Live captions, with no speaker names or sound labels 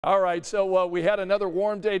All right, so we had another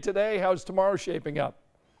warm day today. How's tomorrow shaping up?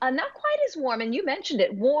 Not quite as warm, and you mentioned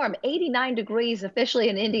it, warm, 89 degrees officially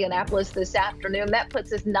in Indianapolis this afternoon. That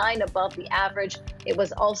puts us 9 above the average. It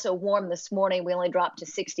was also warm this morning. We only dropped to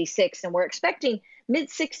 66, and we're expecting mid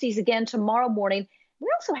 60s again tomorrow morning. We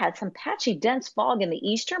also had some patchy dense fog in the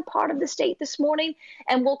eastern part of the state this morning,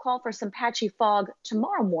 and we'll call for some patchy fog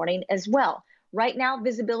tomorrow morning as well. Right now,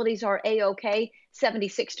 visibilities are A-OK,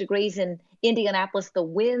 76 degrees in Indianapolis. The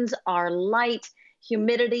winds are light,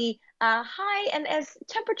 humidity high, and as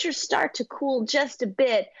temperatures start to cool just a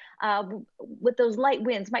bit, with those light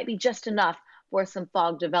winds, might be just enough for some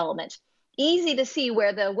fog development. Easy to see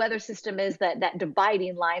where the weather system is, that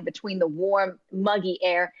dividing line between the warm, muggy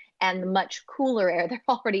air and the much cooler air. They're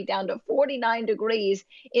already down to 49 degrees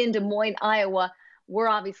in Des Moines, Iowa. We're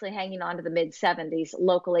obviously hanging on to the mid 70s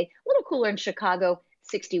locally. A little cooler in Chicago,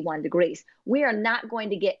 61 degrees. We are not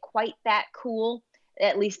going to get quite that cool,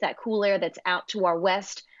 at least that cool air that's out to our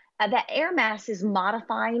west. That air mass is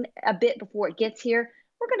modifying a bit before it gets here.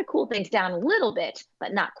 We're going to cool things down a little bit,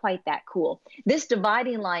 but not quite that cool. This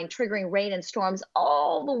dividing line triggering rain and storms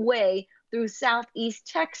all the way through southeast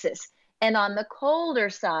Texas. And on the colder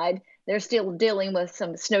side, they're still dealing with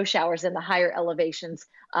some snow showers in the higher elevations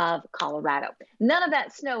of Colorado. None of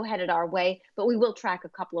that snow headed our way, but we will track a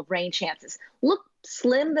couple of rain chances. Look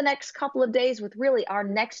slim the next couple of days with really our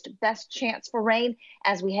next best chance for rain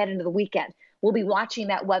as we head into the weekend. We'll be watching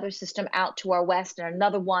that weather system out to our west and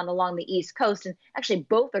another one along the east coast. And actually,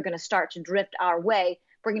 both are going to start to drift our way,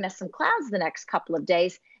 bringing us some clouds the next couple of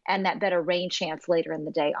days and that better rain chance later in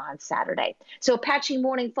the day on Saturday. So patchy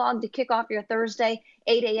morning fog to kick off your Thursday,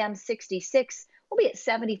 8 a.m. 66. We'll be at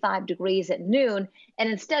 75 degrees at noon. And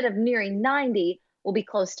instead of nearing 90, we'll be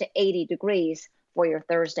close to 80 degrees for your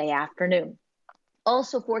Thursday afternoon.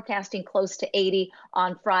 Also forecasting close to 80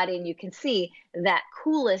 on Friday, and you can see that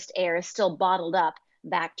coolest air is still bottled up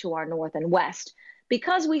back to our north and west.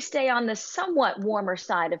 Because we stay on the somewhat warmer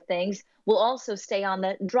side of things, we'll also stay on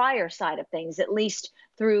the drier side of things, at least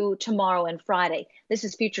through tomorrow and Friday. This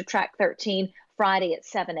is Future Track 13, Friday at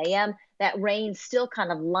 7 a.m. That rain still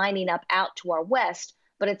kind of lining up out to our west,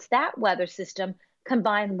 but it's that weather system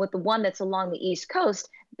combined with the one that's along the East Coast.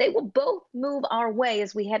 They will both move our way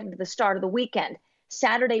as we head into the start of the weekend.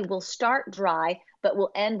 Saturday will start dry, but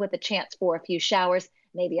will end with a chance for a few showers,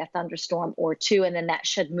 maybe a thunderstorm or two, and then that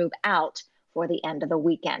should move out for the end of the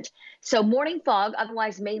weekend. So morning fog,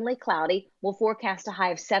 otherwise mainly cloudy. We'll forecast a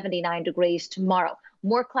high of 79 degrees tomorrow.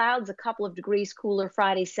 More clouds, a couple of degrees cooler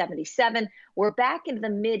Friday, 77. We're back into the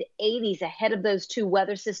mid 80s ahead of those two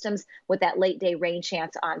weather systems with that late day rain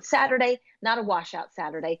chance on Saturday. Not a washout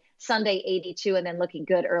Saturday. Sunday, 82, and then looking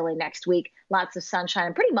good early next week. Lots of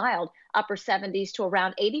sunshine, pretty mild, upper 70s to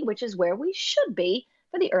around 80, which is where we should be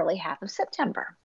for the early half of September.